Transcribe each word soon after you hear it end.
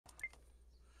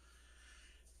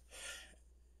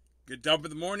Good top of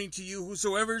the morning to you,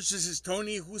 whosoever. This is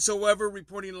Tony, whosoever,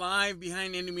 reporting live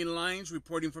behind enemy lines,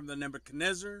 reporting from the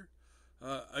Nebuchadnezzar.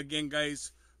 Again,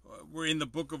 guys, we're in the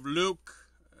book of Luke.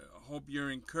 Hope you're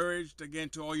encouraged. Again,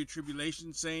 to all your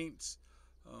tribulation saints.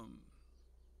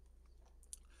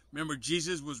 Remember,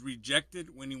 Jesus was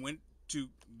rejected when he went to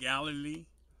Galilee,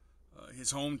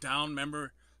 his hometown.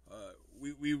 Remember,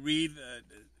 we read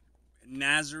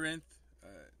Nazareth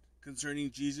concerning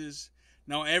Jesus.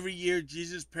 Now, every year,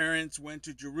 Jesus' parents went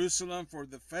to Jerusalem for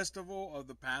the festival of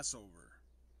the Passover.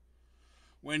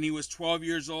 When he was 12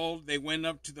 years old, they went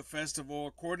up to the festival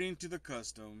according to the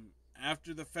custom.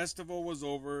 After the festival was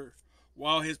over,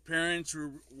 while his parents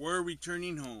were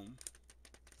returning home,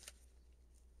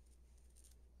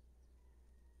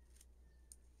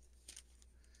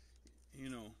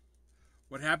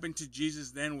 what happened to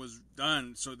Jesus then was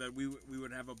done so that we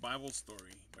would have a Bible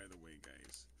story, by the way,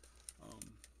 guys.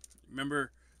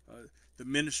 Remember the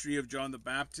ministry of John the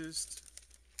Baptist?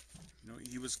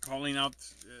 He was calling out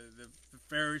the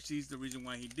Pharisees. The reason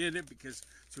why he did it, because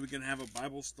so we can have a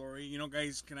Bible story.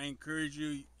 Guys, can I encourage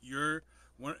you? You're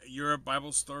a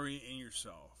Bible story in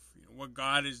yourself. What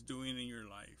God is doing in your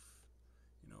life.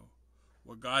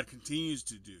 What God continues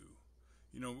to do.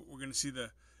 We're going to see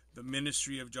the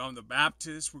ministry of John the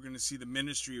Baptist. We're going to see the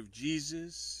ministry of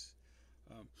Jesus.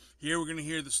 Here we're going to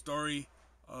hear the story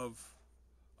of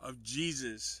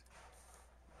Jesus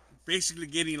basically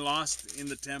getting lost in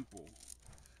the temple,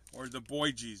 or the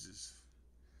boy Jesus.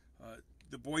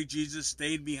 The boy Jesus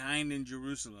stayed behind in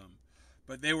Jerusalem,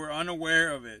 but they were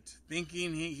unaware of it.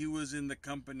 Thinking he was in the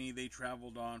company, they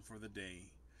traveled on for the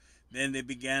day. Then they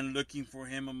began looking for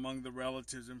him among the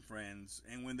relatives and friends,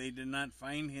 and when they did not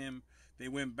find him, they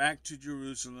went back to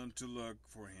Jerusalem to look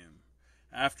for him.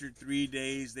 After 3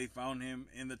 days, they found him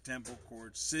in the temple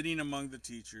courts, sitting among the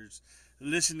teachers,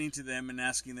 listening to them and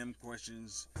asking them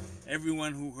questions.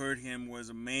 Everyone who heard him was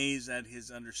amazed at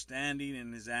his understanding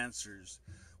and his answers.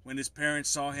 When his parents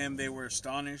saw him, they were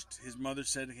astonished. His mother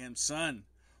said to him, "Son,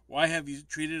 why have you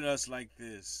treated us like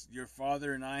this? Your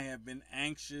father and I have been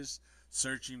anxious,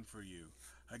 searching for you."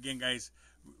 Again, guys,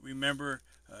 remember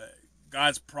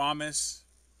God's promise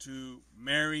to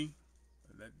Mary,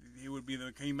 that he would be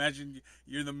can you imagine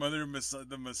you're the mother of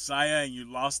the Messiah and you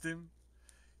lost him?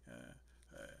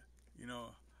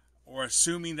 Or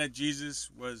assuming that Jesus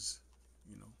was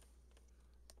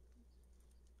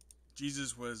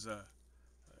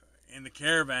in the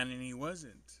caravan and he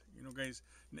wasn't. Guys,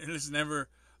 let's never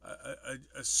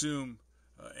assume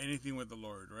anything with the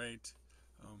Lord, right?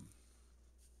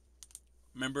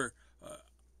 Remember,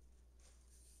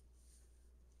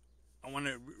 I want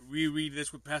to reread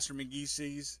this what Pastor McGee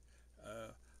says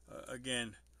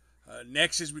again.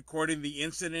 Next is recording the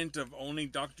incident of only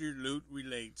Dr. Luke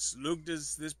relates. Luke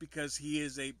does this because he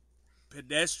is a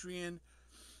pedestrian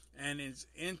and is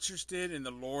interested in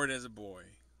the Lord as a boy,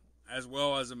 as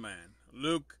well as a man.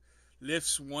 Luke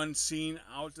lifts one scene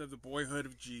out of the boyhood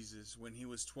of Jesus when he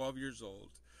was 12 years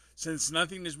old. Since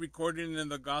nothing is recorded in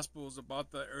the Gospels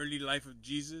about the early life of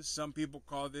Jesus, some people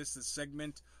call this the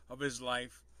segment of his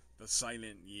life the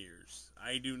silent years.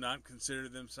 I do not consider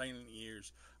them silent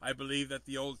years. I believe that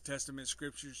the Old Testament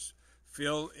scriptures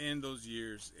fill in those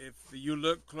years. If you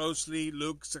look closely,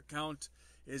 Luke's account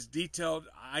is detailed,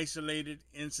 isolated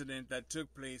incident that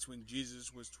took place when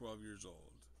Jesus was 12 years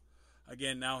old.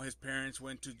 Again, now his parents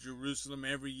went to Jerusalem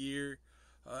every year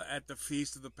at the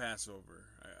feast of the Passover.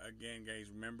 Again, guys,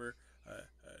 remember,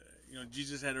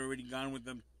 Jesus had already gone with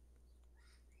them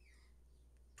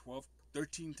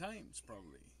 13 times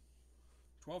probably.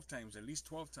 12 times, at least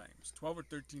 12 times, 12 or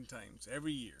 13 times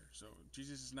every year. So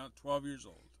Jesus is now 12 years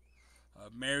old.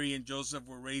 Mary and Joseph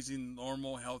were raising a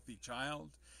normal, healthy child.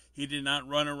 He did not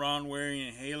run around wearing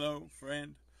a halo,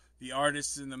 friend. The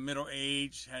artists in the Middle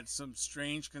Age had some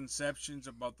strange conceptions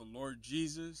about the Lord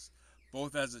Jesus,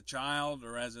 both as a child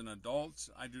or as an adult.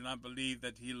 I do not believe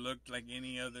that he looked like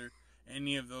any of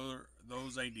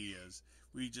those ideas.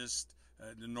 We just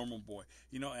the normal boy.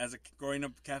 As a growing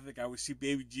up Catholic, I would see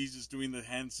baby Jesus doing the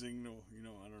hand signal. I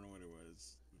don't know what it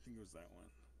was. I think it was that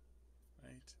one,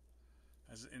 right?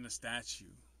 As in a statue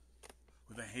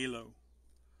with a halo.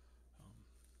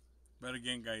 But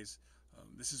again, guys,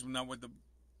 this is not what the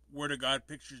Word of God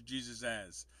pictures Jesus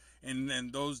as. And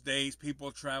in those days,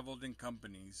 people traveled in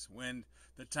companies. When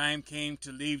the time came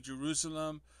to leave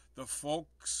Jerusalem, the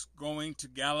folks going to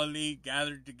Galilee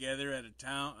gathered together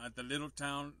at the little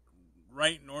town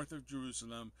right north of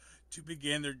Jerusalem to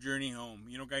begin their journey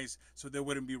home. Guys, so they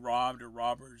wouldn't be robbed or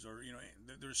robbers, or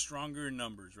they're stronger in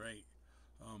numbers, right?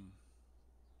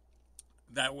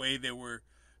 That way they were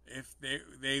if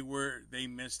they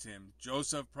missed him.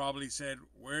 Joseph probably said,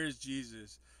 "Where is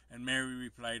Jesus?" And Mary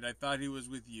replied, "I thought he was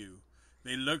with you."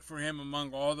 They looked for him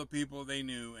among all the people they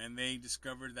knew, and they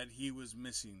discovered that he was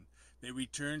missing. They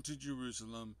returned to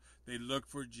Jerusalem. They looked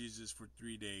for Jesus for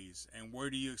 3 days. And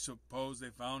where do you suppose they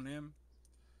found him?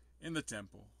 In the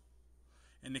temple.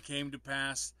 And it came to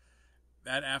pass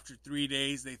that after 3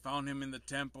 days they found him in the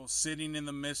temple, sitting in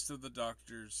the midst of the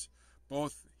doctors,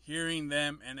 both hearing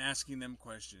them and asking them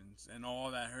questions. And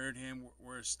all that heard him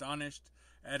were astonished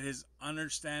at his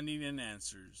understanding and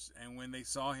answers. And when they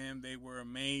saw him, they were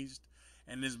amazed.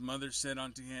 And his mother said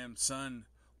unto him, Son,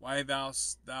 why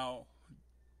hast thou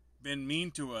been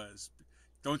mean to us?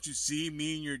 Don't you see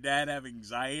me and your dad have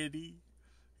anxiety?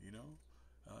 You know?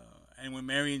 And when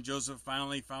Mary and Joseph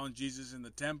finally found Jesus in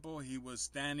the temple, he was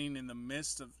standing in the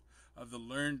midst of the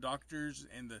learned doctors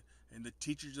and the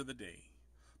teachers of the day,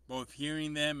 both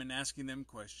hearing them and asking them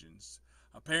questions.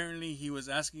 Apparently, he was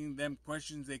asking them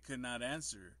questions they could not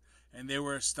answer, and they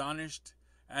were astonished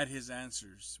at his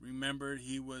answers. Remember,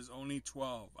 he was only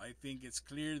 12. I think it's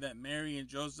clear that Mary and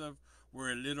Joseph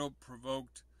were a little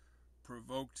provoked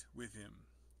with him.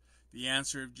 The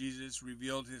answer of Jesus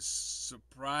revealed his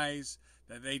surprise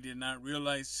that they did not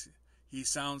realize he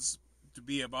sounds to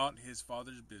be about his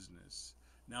father's business.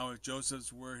 Now, if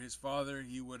Joseph were his father,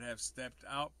 he would have stepped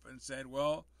out and said,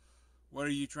 Well, what are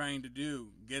you trying to do?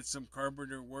 Get some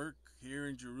carpenter work here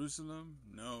in Jerusalem?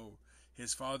 No,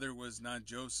 his father was not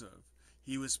Joseph.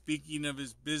 He was speaking of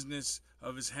his business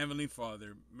of his heavenly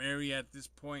Father. Mary, at this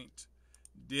point,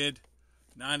 did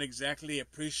not exactly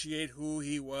appreciate who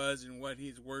he was and what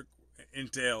his work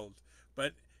entailed,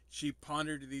 but she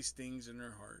pondered these things in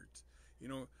her heart. You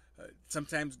know,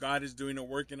 sometimes God is doing a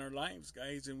work in our lives,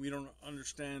 guys, and we don't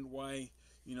understand why,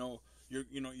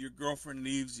 your girlfriend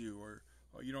leaves you, or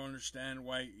you don't understand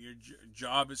why your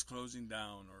job is closing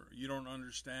down, or you don't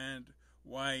understand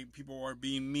why people are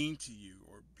being mean to you,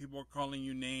 or people are calling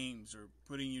you names or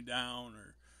putting you down,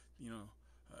 or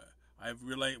I've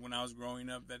realized when I was growing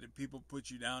up that if people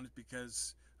put you down, it's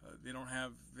because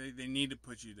they need to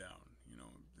put you down.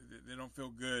 They don't feel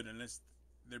good unless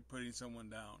they're putting someone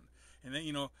down. And then,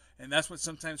 and that's what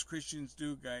sometimes Christians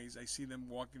do, guys. I see them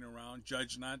walking around,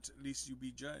 judge not, lest you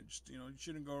be judged. You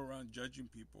shouldn't go around judging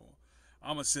people.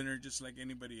 I'm a sinner just like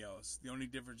anybody else. The only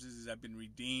difference is I've been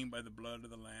redeemed by the blood of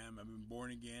the Lamb. I've been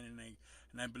born again,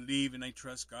 and I believe and I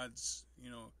trust God's.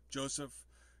 Joseph,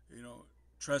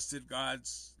 trusted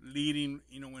God's leading.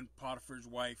 When Potiphar's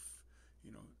wife,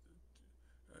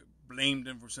 blamed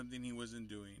him for something he wasn't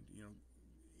doing.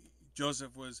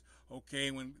 Joseph was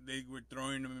okay when they were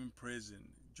throwing him in prison.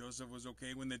 Joseph was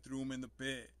okay when they threw him in the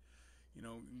pit.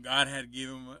 God had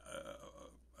given him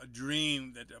a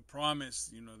dream, a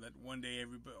promise, that one day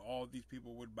all these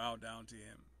people would bow down to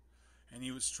him. And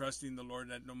he was trusting the Lord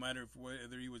that no matter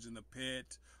whether he was in the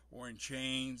pit or in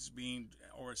chains,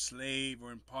 or a slave,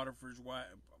 or in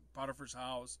Potiphar's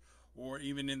house, or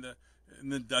even in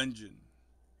the dungeon,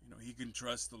 he can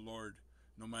trust the Lord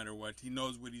no matter what. He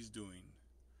knows what he's doing.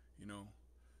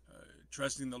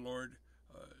 Trusting the Lord,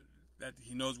 that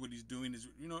he knows what he's doing is,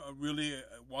 really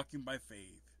walking by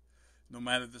faith. No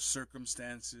matter the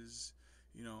circumstances,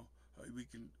 we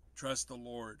can trust the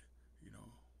Lord.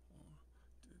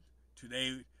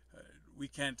 Today,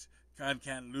 God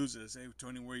can't lose us. Hey,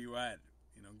 Tony, where you at?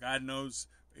 God knows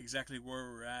exactly where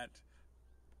we're at,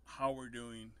 how we're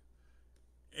doing.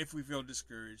 If we feel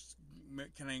discouraged,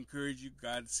 can I encourage you?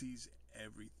 God sees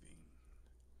everything.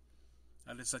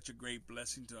 That is such a great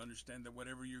blessing to understand that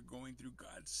whatever you're going through,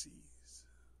 God sees.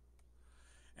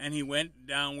 And he went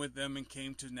down with them and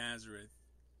came to Nazareth,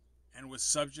 and was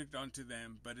subject unto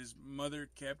them. But his mother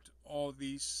kept all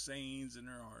these sayings in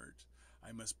her heart.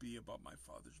 I must be about my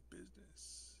Father's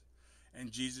business.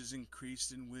 And Jesus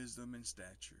increased in wisdom and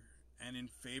stature, and in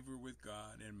favor with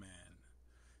God and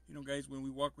man. Guys, when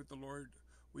we walk with the Lord,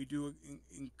 we do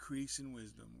increase in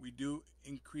wisdom. We do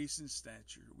increase in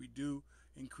stature. We do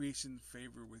increase in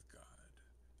favor with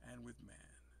God and with man.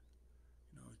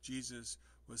 Jesus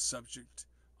was subject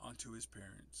unto his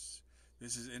parents.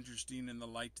 This is interesting in the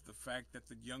light of the fact that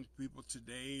the young people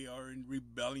today are in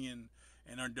rebellion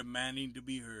and are demanding to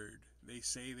be heard. They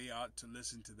say they ought to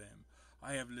listen to them.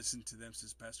 I have listened to them,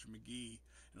 says Pastor McGee,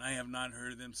 and I have not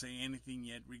heard them say anything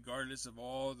yet, regardless of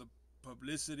all the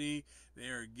publicity they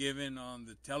are given on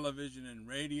the television and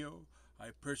radio. I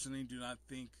personally do not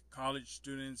think college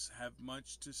students have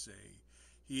much to say.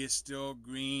 He is still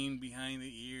green behind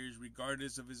the ears,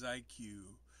 regardless of his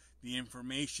IQ. The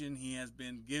information he has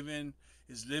been given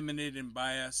is limited and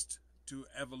biased to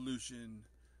evolution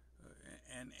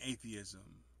and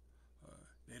atheism.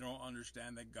 They don't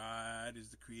understand that God is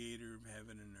the creator of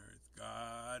heaven and earth.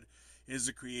 God is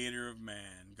the creator of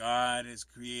man. God has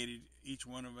created each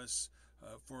one of us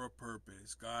for a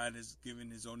purpose. God has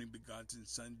given his only begotten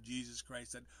Son, Jesus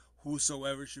Christ, that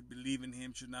whosoever should believe in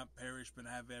him should not perish but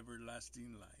have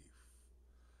everlasting life.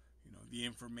 You know, the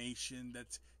information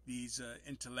that these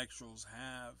intellectuals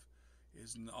have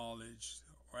is knowledge,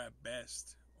 or at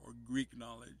best, or Greek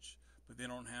knowledge, but they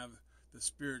don't have the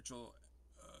spiritual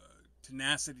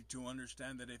tenacity to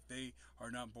understand that if they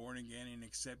are not born again and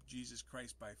accept Jesus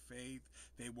Christ by faith,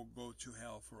 they will go to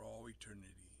hell for all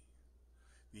eternity.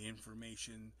 The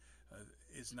information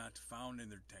is not found in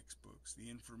their textbooks.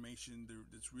 The information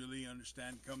that's really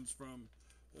understand comes from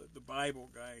the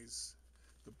Bible, guys.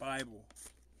 The Bible.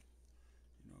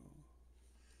 You know,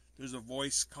 there's a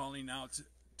voice calling out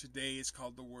today. It's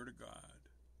called the Word of God.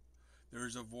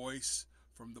 There's a voice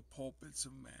from the pulpits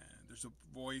of man. There's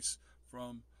a voice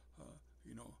from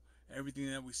you know,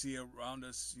 everything that we see around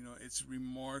us. You know, it's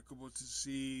remarkable to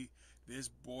see this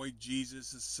boy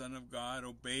Jesus, the Son of God,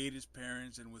 obeyed his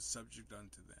parents and was subject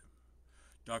unto them.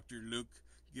 Dr. Luke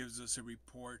gives us a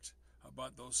report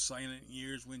about those silent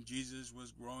years when Jesus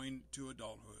was growing to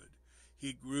adulthood.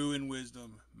 He grew in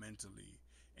wisdom mentally,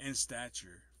 in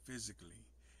stature physically,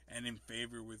 and in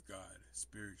favor with God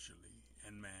spiritually,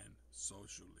 and man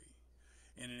socially.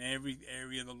 And in every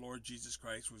area, the Lord Jesus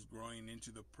Christ was growing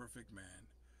into the perfect man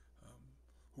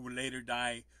who would later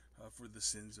die for the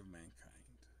sins of mankind.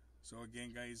 So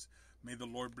again, guys, may the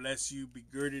Lord bless you. Be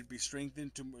girded, be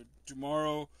strengthened.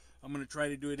 Tomorrow, I'm going to try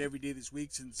to do it every day this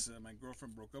week since my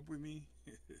girlfriend broke up with me.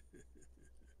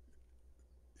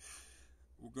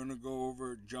 We're going to go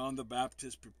over John the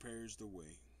Baptist prepares the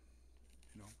way.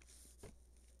 You know,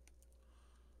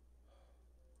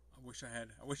 I wish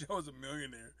I was a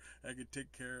millionaire. I could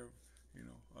take care of, you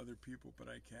know, other people, but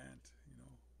I can't, you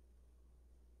know.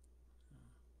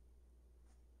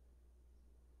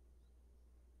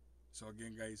 So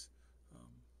again, guys,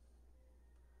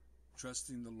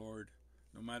 trusting the Lord,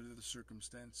 no matter the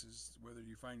circumstances, whether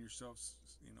you find yourself,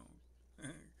 you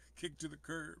know, kicked to the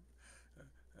curb,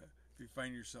 if you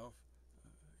find yourself,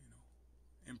 you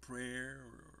know, in prayer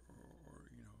or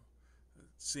you know,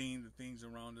 seeing the things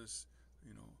around us,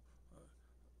 you know,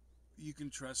 you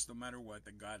can trust no matter what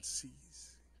that God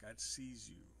sees. God sees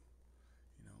you.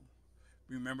 You know,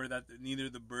 remember that neither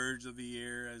the birds of the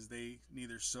air, as they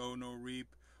neither sow nor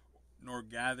reap, nor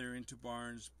gather into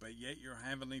barns, but yet your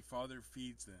heavenly Father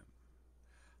feeds them.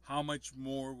 How much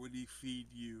more would he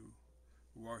feed you,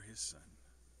 who are his son?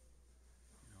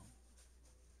 You know,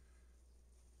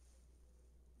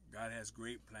 God has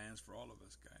great plans for all of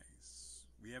us, guys.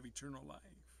 We have eternal life.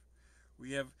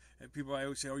 We have people. I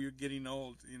always say, "Oh, you're getting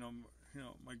old." You know,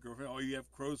 my girlfriend. "Oh, you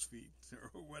have crow's feet,"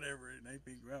 or whatever. And I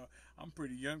think, well, I'm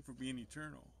pretty young for being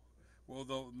eternal. Well,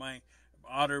 though my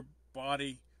outer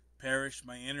body perish,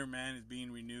 my inner man is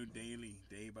being renewed daily,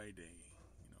 day by day.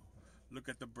 You know, look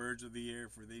at the birds of the air,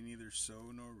 for they neither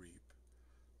sow nor reap,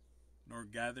 nor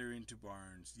gather into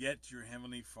barns, yet your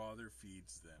heavenly Father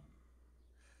feeds them.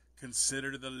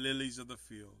 Consider the lilies of the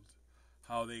field,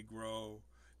 how they grow.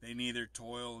 They neither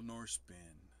toil nor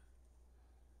spin.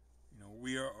 You know,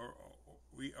 we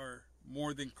are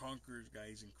more than conquerors,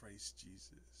 guys, in Christ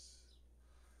Jesus.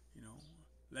 You know,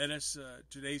 let us,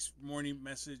 today's morning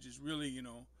message is really, you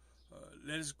know,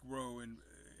 let us grow in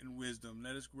wisdom.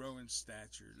 Let us grow in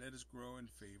stature. Let us grow in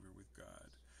favor with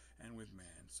God and with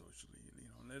man socially. You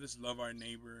know, let us love our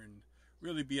neighbor and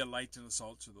really be a light and a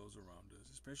salt to those around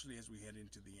us, especially as we head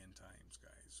into the end times,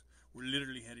 guys. We're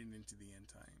literally heading into the end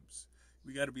times.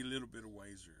 We got to be a little bit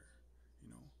wiser, you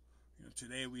know. You know,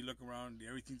 today we look around,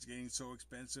 everything's getting so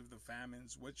expensive, the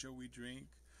famines. What shall we drink?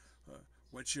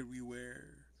 What should we wear?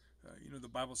 You know, the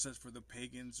Bible says, for the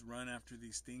pagans run after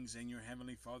these things, and your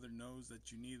heavenly Father knows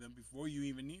that you need them before you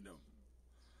even need them.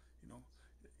 You know,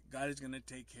 God is going to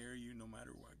take care of you no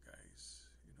matter what, guys.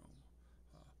 You know,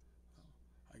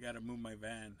 I got to move my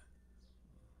van.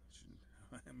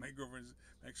 My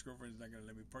ex-girlfriend's not going to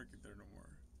let me park it there no more.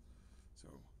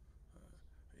 So,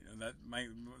 you know,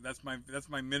 that's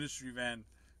my ministry van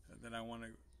that I want to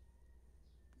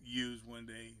use one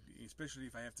day, especially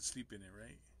if I have to sleep in it,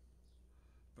 right?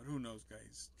 But who knows,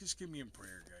 guys? Just keep me in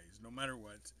prayer, guys. No matter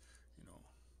what, you know,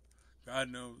 God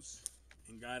knows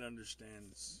and God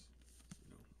understands.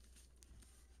 You know.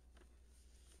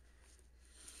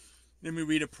 Let me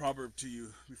read a proverb to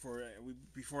you before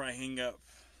I hang up.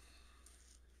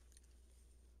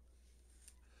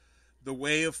 The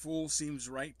way of fools seems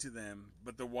right to them,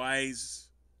 but the wise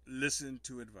listen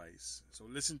to advice. So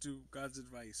listen to God's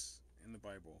advice in the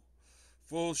Bible.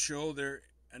 Fools show their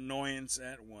annoyance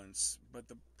at once, but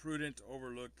the prudent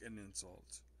overlook an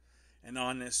insult. An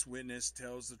honest witness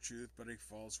tells the truth, but a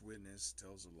false witness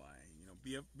tells a lie.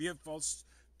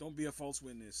 Don't be a false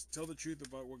witness. Tell the truth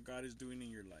about what God is doing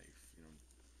in your life.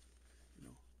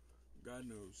 God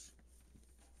knows.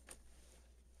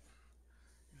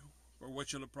 For what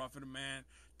shall it profit a man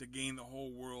to gain the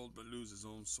whole world but lose his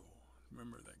own soul?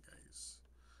 Remember that, guys.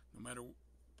 No matter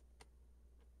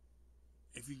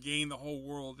if you gain the whole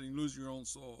world and you lose your own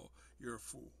soul, you're a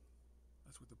fool.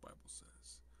 That's what the Bible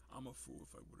says. I'm a fool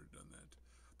if I would have done that.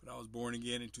 But I was born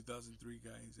again in 2003,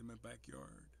 guys, in my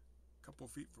backyard. A couple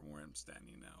feet from where I'm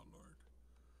standing now, Lord.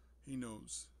 He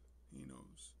knows. He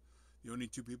knows. The only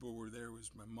two people who were there was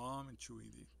my mom and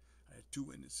Chewy. I had two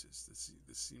witnesses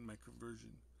that seen my conversion.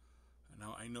 And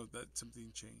now I know that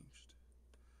something changed.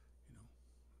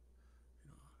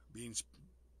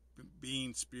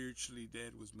 Being spiritually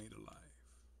dead was made alive.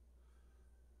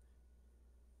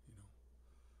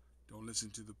 Don't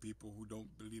listen to the people who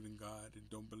don't believe in God and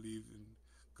don't believe in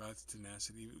God's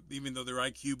tenacity. Even though their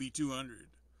IQ be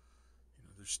 200,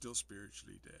 they're still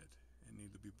spiritually dead and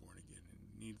need to be born again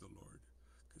and need the Lord.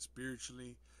 Because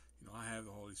spiritually, I have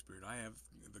the Holy Spirit. I have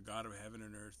the God of heaven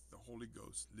and earth, the Holy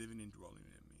Ghost, living and dwelling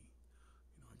in me.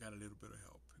 I got a little bit of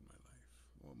help in my life.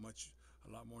 Well,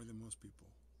 a lot more than most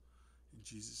people. In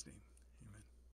Jesus' name, amen.